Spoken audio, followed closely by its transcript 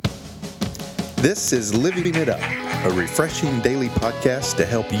This is Living It Up, a refreshing daily podcast to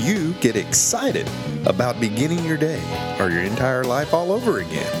help you get excited about beginning your day or your entire life all over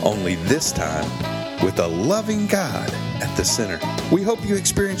again, only this time with a loving God at the center. We hope you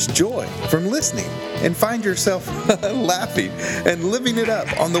experience joy from listening and find yourself laughing and living it up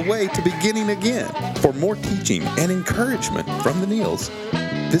on the way to beginning again. For more teaching and encouragement from the Neils,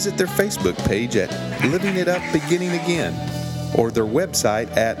 visit their Facebook page at Living It Up Beginning Again or their website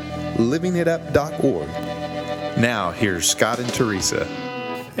at livingitup.org. Now, here's Scott and Teresa.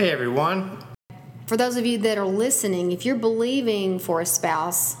 Hey, everyone. For those of you that are listening, if you're believing for a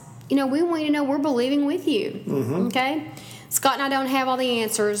spouse, we want you to know we're believing with you. Okay? Scott and I don't have all the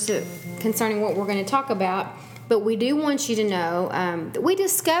answers concerning what we're going to talk about, but we do want you to know that we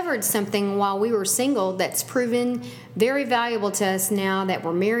discovered something while we were single that's proven very valuable to us now that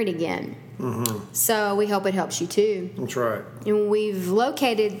we're married again. So we hope it helps you too. That's right. And we've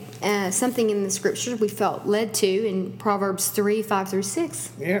located something in the scriptures we felt led to in Proverbs 3, 5 through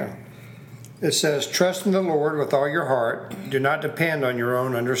 6. Yeah. It says, trust in the Lord with all your heart. Do not depend on your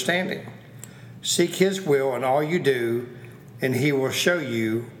own understanding. Seek His will in all you do, and He will show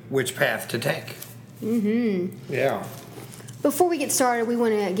you which path to take. Yeah. Before we get started, we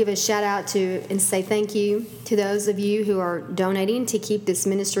want to give a shout out to and say thank you to those of you who are donating to keep this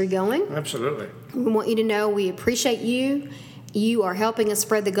ministry going. Absolutely. We want you to know we appreciate you. You are helping us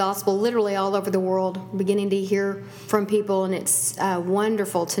spread the gospel literally all over the world, beginning to hear from people, and it's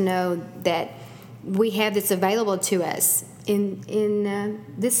wonderful to know that we have this available to us in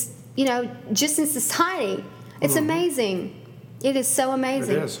this, just in society. It's amazing. It is so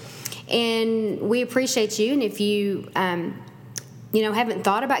amazing. It is. And we appreciate you, and if you haven't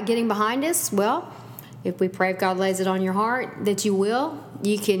thought about getting behind us, well, if we pray if God lays it on your heart that you will,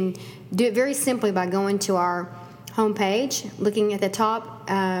 you can do it very simply by going to our homepage, looking at the top.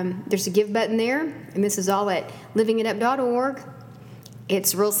 There's a give button there, and this is all at livingitup.org.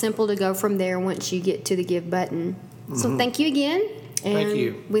 It's real simple to go from there once you get to the give button. So thank you again. And thank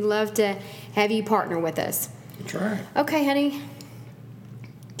you. We'd love to have you partner with us. That's right. Okay, honey.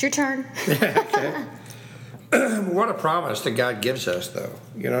 It's your turn. Okay. What a promise that God gives us, though.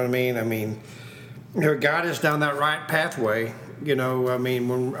 You know what I mean? God is down that right pathway. I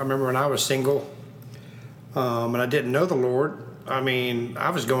remember when I was single, and I didn't know the Lord.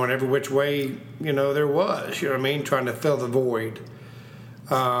 I was going every which way, there was. Trying to fill the void.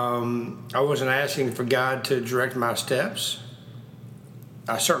 I wasn't asking for God to direct my steps.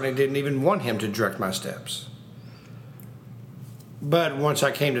 I certainly didn't even want Him to direct my steps. But once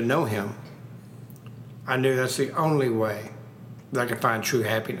I came to know Him, I knew that's the only way that I could find true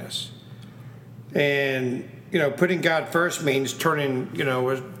happiness. And, putting God first means turning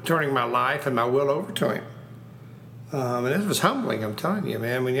my life and my will over to Him. And it was humbling, I'm telling you,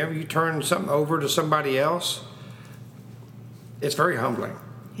 man. Whenever you turn something over to somebody else, it's very humbling.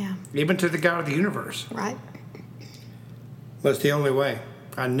 Yeah. Even to the God of the universe. Right. But it's the only way.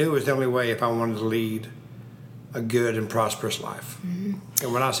 I knew it was the only way if I wanted to lead a good and prosperous life.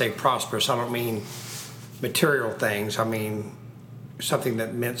 And when I say prosperous, I don't mean material things. I mean something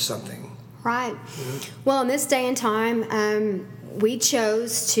that meant something. Right. Well, in this day and time, we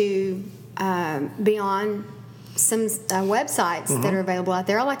chose to be on some websites that are available out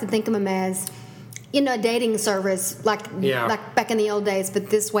there. I like to think of them as, a dating service like back in the old days, but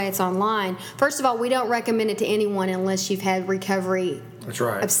this way it's online. First of all, we don't recommend it to anyone unless you've had recovery That's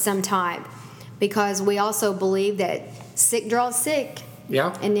right. of some type, because we also believe that sick draws sick.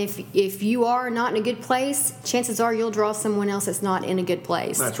 Yeah. And if you are not in a good place, chances are you'll draw someone else that's not in a good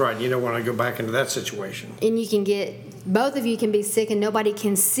place. That's right. You don't want to go back into that situation. And both of you can be sick and nobody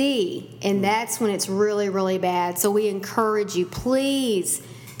can see. And that's when it's really, really bad. So we encourage you, please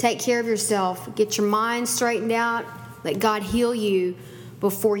take care of yourself. Get your mind straightened out. Let God heal you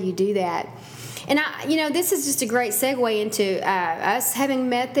before you do that. And this is just a great segue into us having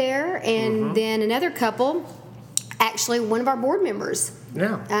met there, and then another couple, actually one of our board members,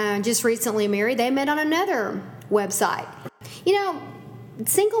 just recently married. They met on another website.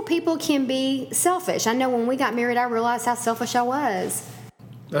 Single people can be selfish. I know when we got married, I realized how selfish I was.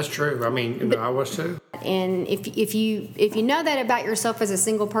 That's true. I was too. And if you know that about yourself as a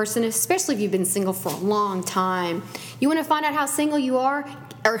single person, especially if you've been single for a long time, you want to find out how single you are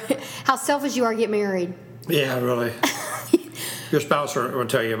or how selfish you are, get married. Yeah, really. Your spouse will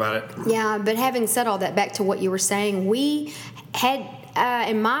tell you about it. Yeah, but having said all that, back to what you were saying, we had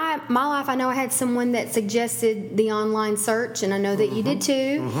in my life, I know I had someone that suggested the online search, and I know that you did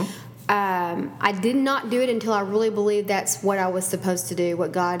too. I did not do it until I really believed that's what I was supposed to do,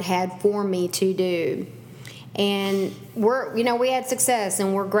 what God had for me to do. And we had success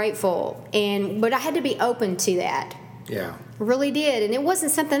and we're grateful. But I had to be open to that. Yeah. Really did. And it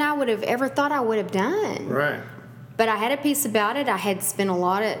wasn't something I would have ever thought I would have done. Right. But I had a peace about it. I had spent a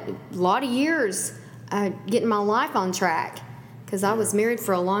lot of years getting my life on track because I was married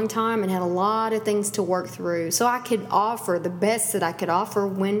for a long time and had a lot of things to work through. So I could offer the best that I could offer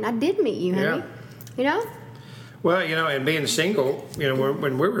when I did meet you, honey. Yeah. Well, and being single,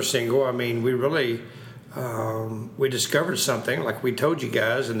 when we were single, I mean, we really we discovered something, like we told you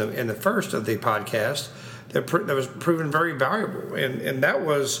guys in the first of the podcast, that was proven very valuable, and that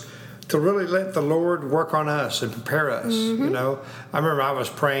was to really let the Lord work on us and prepare us. Mm-hmm. I remember I was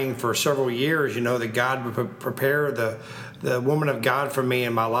praying for several years, that God would prepare the woman of God for me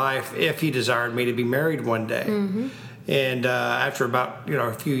in my life if He desired me to be married one day. Mm-hmm. And after about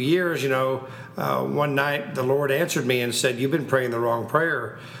a few years, one night the Lord answered me and said, "You've been praying the wrong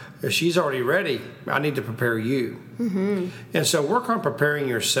prayer. If she's already ready, I need to prepare you." Mm-hmm. And so work on preparing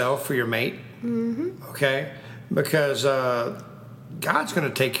yourself for your mate, okay? Because God's going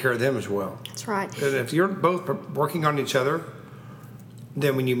to take care of them as well. That's right. And if you're both working on each other,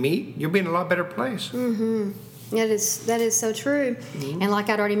 then when you meet, you'll be in a lot better place. Mm-hmm. That is so true. Mm-hmm. And like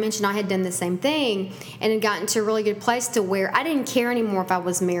I'd already mentioned, I had done the same thing and had gotten to a really good place to where I didn't care anymore if I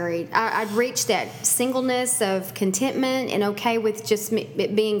was married. I'd reached that singleness of contentment and okay with just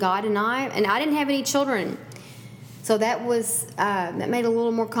it being God and I didn't have any children. So that was that made it a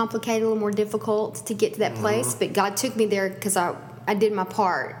little more complicated, a little more difficult to get to that place. But God took me there because I did my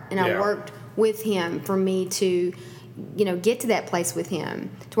part and I worked with Him for me to get to that place with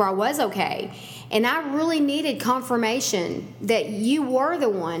Him to where I was okay. And I really needed confirmation that you were the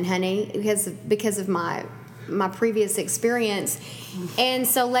one, honey, because of my previous experience. And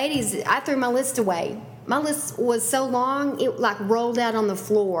so, ladies, I threw my list away. My list was so long, it like rolled out on the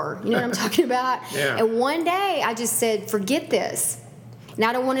floor. You know what I'm talking about? Yeah. And one day I just said, forget this. And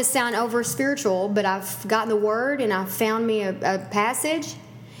I don't want to sound over spiritual, but I've gotten the word and I found me a passage.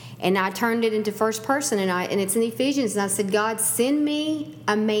 And I turned it into first person, and it's in Ephesians. And I said, God, send me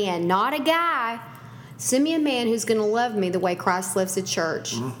a man, not a guy. Send me a man who's going to love me the way Christ loves the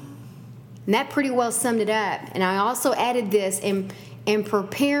church. Mm-hmm. And that pretty well summed it up. And I also added this, and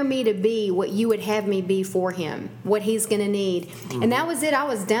prepare me to be what you would have me be for Him, what He's going to need. Mm-hmm. And that was it. I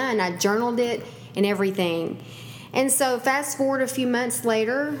was done. I journaled it and everything. And so fast forward a few months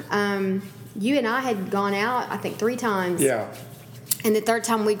later, you and I had gone out, I think 3 times. Yeah. And the third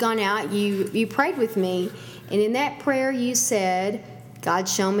time we'd gone out, you prayed with me. And in that prayer you said, God,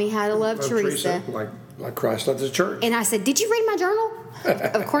 show me how to love Teresa. Like Christ loved the church. And I said, did you read my journal?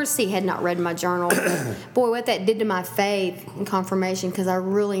 Of course he had not read my journal. Boy, what that did to my faith and confirmation, because I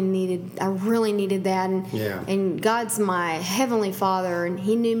really needed that. And God's my heavenly Father, and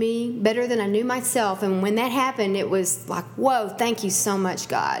He knew me better than I knew myself. And when that happened, it was like, whoa, thank you so much,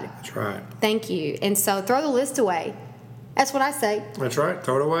 God. That's right. Thank you. And so throw the list away. That's what I say. That's right.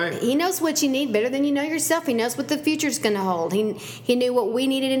 Throw it away. He knows what you need better than you know yourself. He knows what the future's going to hold. He knew what we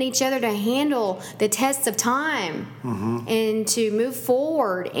needed in each other to handle the tests of time and to move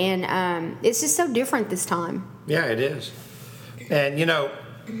forward. And it's just so different this time. Yeah, it is. And,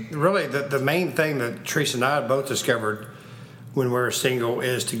 really the main thing that Teresa and I both discovered when we were single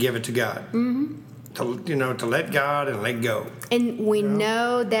is to give it to God. Mm-hmm. To let God and let go. And we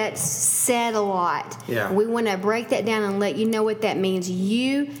know that's said a lot. Yeah. We want to break that down and let you know what that means.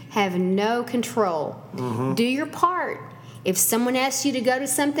 You have no control. Mm-hmm. Do your part. If someone asks you to go to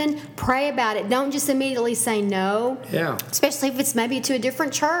something, pray about it. Don't just immediately say no. Yeah. Especially if it's maybe to a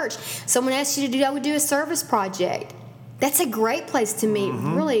different church. Someone asks you to do a service project. That's a great place to meet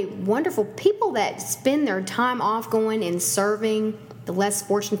really wonderful people that spend their time off going and serving the less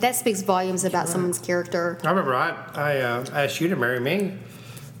fortunate. That speaks volumes about someone's character. I remember I asked you to marry me.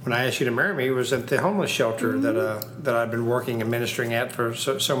 When I asked you to marry me, it was at the homeless shelter that I've been working and ministering at for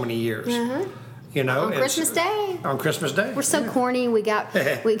so many years. On Christmas Day. On Christmas Day. We're so corny. We got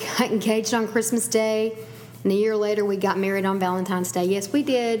engaged on Christmas Day, and a year later we got married on Valentine's Day. Yes, we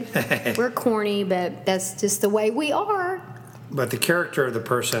did. We're corny, but that's just the way we are. But the character of the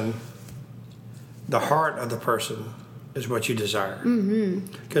person, the heart of the person, is what you desire.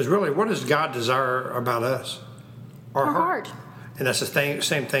 Because really, what does God desire about us? Our heart. And that's the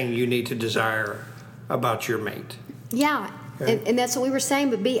same thing you need to desire about your mate. Yeah. Okay. And that's what we were saying,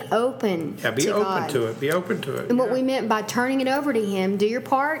 but be open to God. Be open to it. Be open to it. And what we meant by turning it over to Him, do your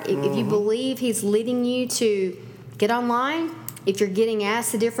part. If you believe He's leading you to get online, if you're getting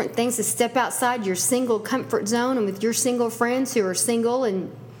asked the different things, to step outside your single comfort zone and with your single friends who are single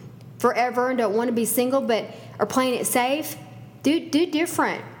and forever and don't want to be single but are playing it safe, do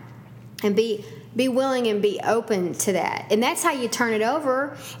different and be Be willing and be open to that. And that's how you turn it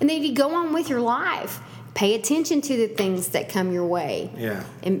over. And then you go on with your life. Pay attention to the things that come your way. Yeah.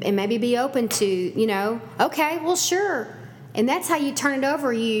 And maybe be open to, okay, well, sure. And that's how you turn it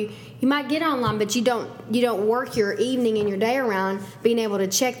over. You might get online, but you don't work your evening and your day around being able to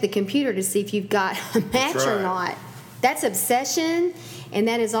check the computer to see if you've got a match or not. That's obsession, and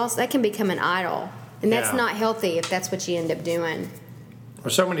that can become an idol. And that's not healthy if that's what you end up doing.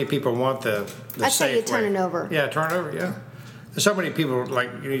 Well, so many people want the That's safe how you turn way. it over. Yeah, turn it over, yeah. There's so many people, like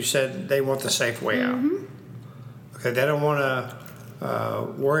you said, they want the safe way out. Okay, they don't want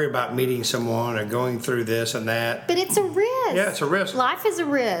to worry about meeting someone or going through this and that. But it's a risk. Yeah, it's a risk. Life is a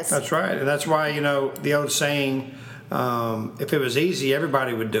risk. That's right. And that's why, the old saying, if it was easy,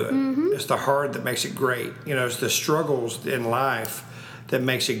 everybody would do it. It's the hard that makes it great. It's the struggles in life that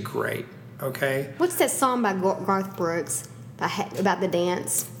makes it great. Okay? What's that song by Garth Brooks about the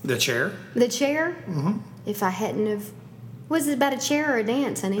dance? The chair? The chair? Mm-hmm. If I hadn't have... Was it about a chair or a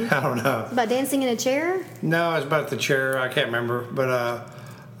dance, honey? I don't know. About dancing in a chair? No, it's about the chair. I can't remember. But,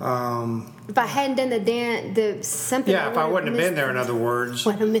 if I hadn't done something... Yeah, if I wouldn't have been there, in other words,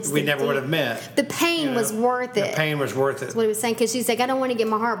 we never would have met. The pain was worth it. The pain was worth it. That's what he was saying, because she's like, I don't want to get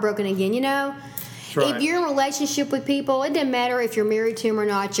my heart broken again, That's right. If you're in a relationship with people, it doesn't matter if you're married to them or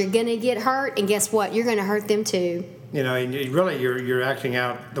not. You're going to get hurt, and guess what? You're going to hurt them too. And you're acting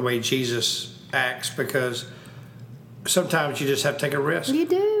out the way Jesus acts, because sometimes you just have to take a risk. You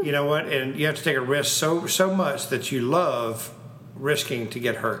do. You know what? And you have to take a risk so much that you love risking to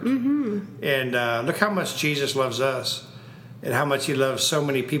get hurt. Mm-hmm. And look how much Jesus loves us, and how much he loves so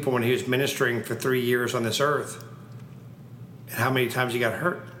many people when he was ministering for 3 years on this earth, and how many times he got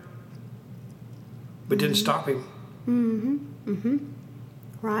hurt. But didn't stop him. Mm-hmm. Mm-hmm.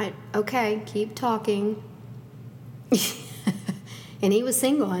 Right. Okay. Keep talking. And he was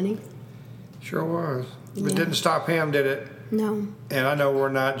single, honey. Sure was. But Yeah. didn't stop him, did it? No. And I know we're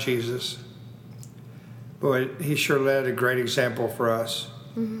not Jesus, but he sure led a great example for us.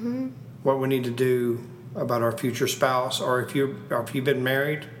 Mm-hmm. What we need to do about our future spouse, or if you've been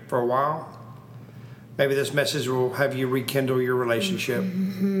married for a while, maybe this message will have you rekindle your relationship.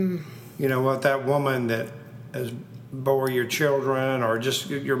 Mm-hmm. You know what? That woman that has bore your children, or just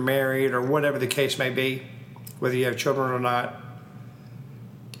you're married, or whatever the case may be, whether you have children or not,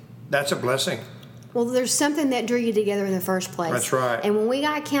 that's a blessing. Well, there's something that drew you together in the first place. That's right. And when we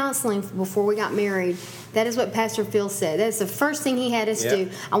got counseling before we got married, that is what Pastor Phil said. That's the first thing he had us do.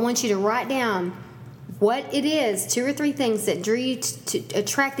 I want you to write down what it is, 2 or 3 things that drew you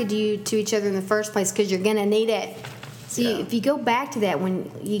attracted you to each other in the first place, because you're going to need it. So if you go back to that,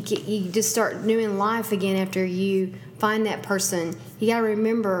 when you just start doing life again after you find that person, you got to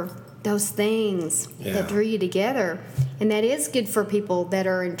remember those things that drew you together. And that is good for people that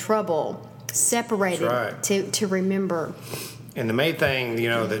are in trouble, separated, to remember. And the main thing,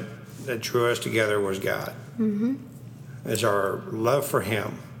 that drew us together was God. Mm-hmm. It's our love for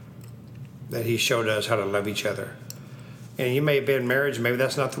him, that he showed us how to love each other. And you may have been in marriage, maybe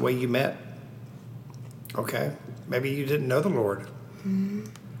that's not the way you met. Okay? Maybe you didn't know the Lord. Mm-hmm.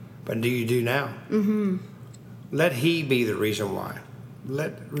 But do you do now? Mm-hmm. Let he be the reason why.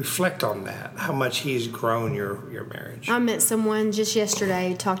 Reflect on that, how much he's grown your marriage. I met someone just yesterday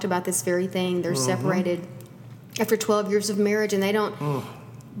who talked about this very thing. They're separated after 12 years of marriage, and they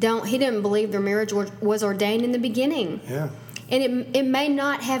he didn't believe their marriage was ordained in the beginning. Yeah. And it may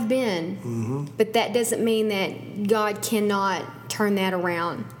not have been, but that doesn't mean that God cannot turn that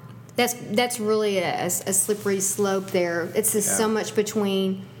around. That's really a slippery slope there. It's just so much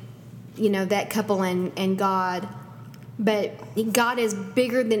between, that couple and God. But God is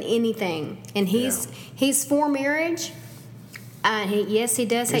bigger than anything, and He's for marriage. He does hate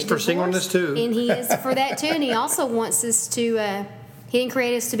divorce. He's for singleness too, and He is for that too. And He also wants us to. He didn't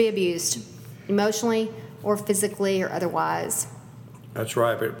create us to be abused, emotionally or physically or otherwise. That's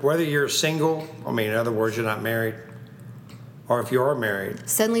right. But whether you're single, in other words, you're not married, or if you are married,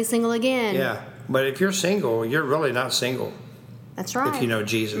 suddenly single again. Yeah, but if you're single, you're really not single. That's right. If you know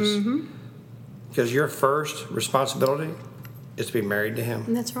Jesus. Mm-hmm. Because your first responsibility is to be married to him.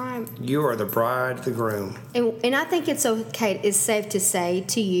 That's right. You are the bride, the groom. And I think it's safe to say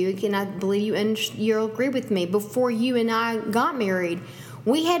to you, and I believe you'll agree with me, before you and I got married,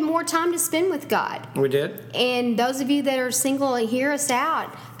 we had more time to spend with God. We did. And those of you that are single, hear us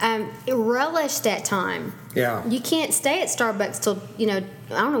out. Relish that time. Yeah. You can't stay at Starbucks till, I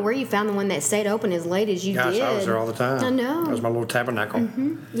don't know where you found the one that stayed open as late as you did. Gosh, I was there all the time. I know. That was my little tabernacle.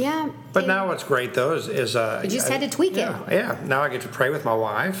 Mm-hmm. Yeah. But now what's great, though, is you just had to tweak it. Yeah. Now I get to pray with my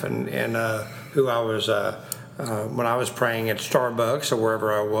wife, and who I was, when I was praying at Starbucks or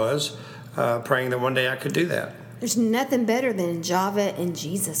wherever I was, praying that one day I could do that. There's nothing better than Java and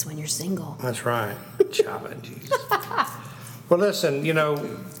Jesus when you're single. That's right. Java and Jesus. Well, listen,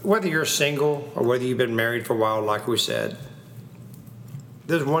 whether you're single or whether you've been married for a while, like we said,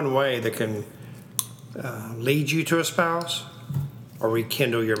 there's one way that can lead you to a spouse or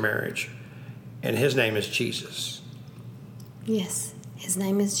rekindle your marriage, and his name is Jesus. Yes, his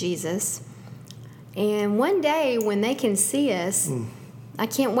name is Jesus. And one day when they can see us, I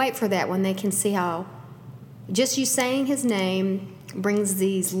can't wait for that, when they can see how just you saying his name brings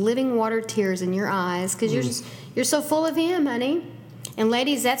these living water tears in your eyes, because you're so full of him, honey. And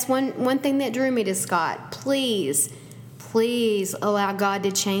ladies, that's one thing that drew me to Scott. Please allow God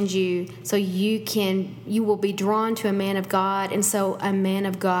to change you so you will be drawn to a man of God, and so a man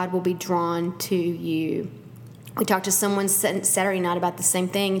of God will be drawn to you. We talked to someone Saturday night about the same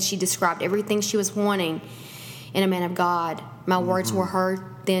thing, and she described everything she was wanting in a man of God. My words were her,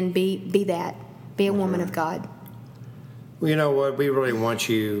 then be that. Be a woman of God. Well, you know what? We really want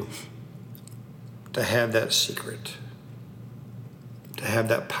you to have that secret, to have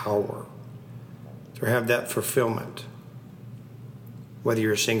that power, to have that fulfillment, whether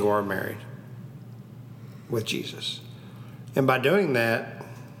you're single or married, with Jesus. And by doing that,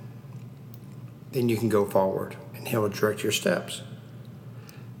 then you can go forward, and he'll direct your steps.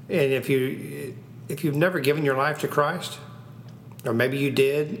 And if you've never given your life to Christ, or maybe you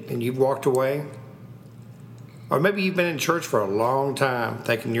did and you've walked away, or maybe you've been in church for a long time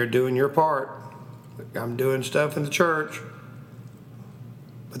thinking you're doing your part, I'm doing stuff in the church,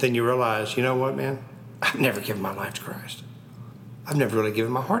 but then you realize, you know what, man? I've never given my life to Christ. I've never really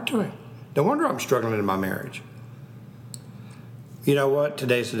given my heart to him. No wonder I'm struggling in my marriage. You know what?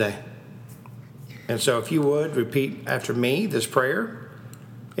 Today's the day. And so if you would repeat after me this prayer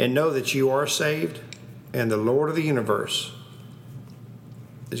and know that you are saved, and the Lord of the universe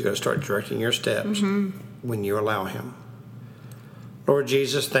is going to start directing your steps when you allow him. Lord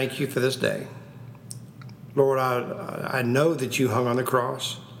Jesus, thank you for this day. Lord, I know that you hung on the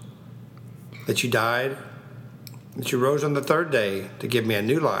cross, that you died, that you rose on the third day to give me a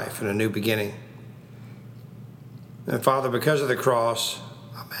new life and a new beginning. And Father, because of the cross,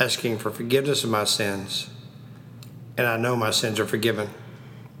 I'm asking for forgiveness of my sins, and I know my sins are forgiven.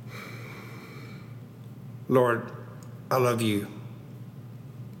 Lord, I love you.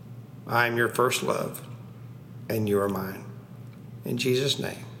 I am your first love, and you are mine. In Jesus'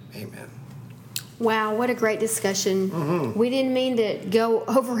 name, amen. Wow, what a great discussion. We didn't mean to go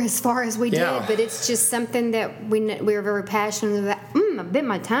over as far as we did, but it's just something that we are very passionate about. I bit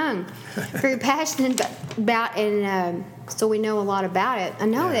my tongue. Very passionate about, and so we know a lot about it. I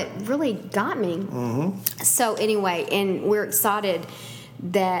know that really got me. So anyway, and we're excited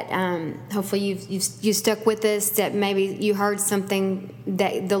that hopefully you stuck with us, that maybe you heard something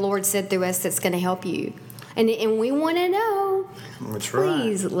that the Lord said through us that's going to help you. And we want to know. That's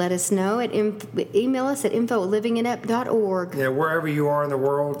Please right. let us know. Email us at info@livingitup.org. Yeah, wherever you are in the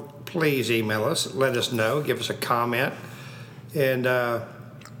world, please email us. Let us know. Give us a comment. And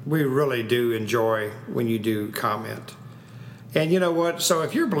we really do enjoy when you do comment. And you know what? So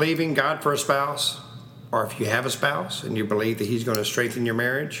if you're believing God for a spouse, or if you have a spouse and you believe that he's going to strengthen your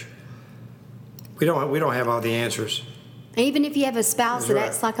marriage, we don't have all the answers. Even if you have a spouse that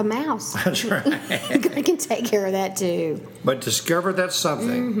acts like a mouse, That's right. God can take care of that too. But discover that's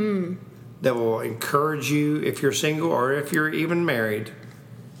something that will encourage you, if you're single or if you're even married,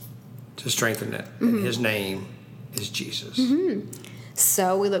 to strengthen it. And his name is Jesus.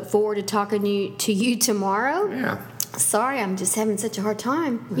 So we look forward to talking to you tomorrow. Yeah. Sorry, I'm just having such a hard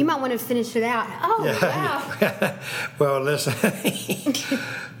time. You might want to finish it out. Oh, wow. Well, listen,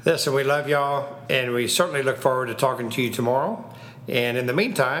 we love y'all, and we certainly look forward to talking to you tomorrow. And in the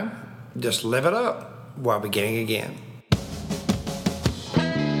meantime, just live it up while beginning again.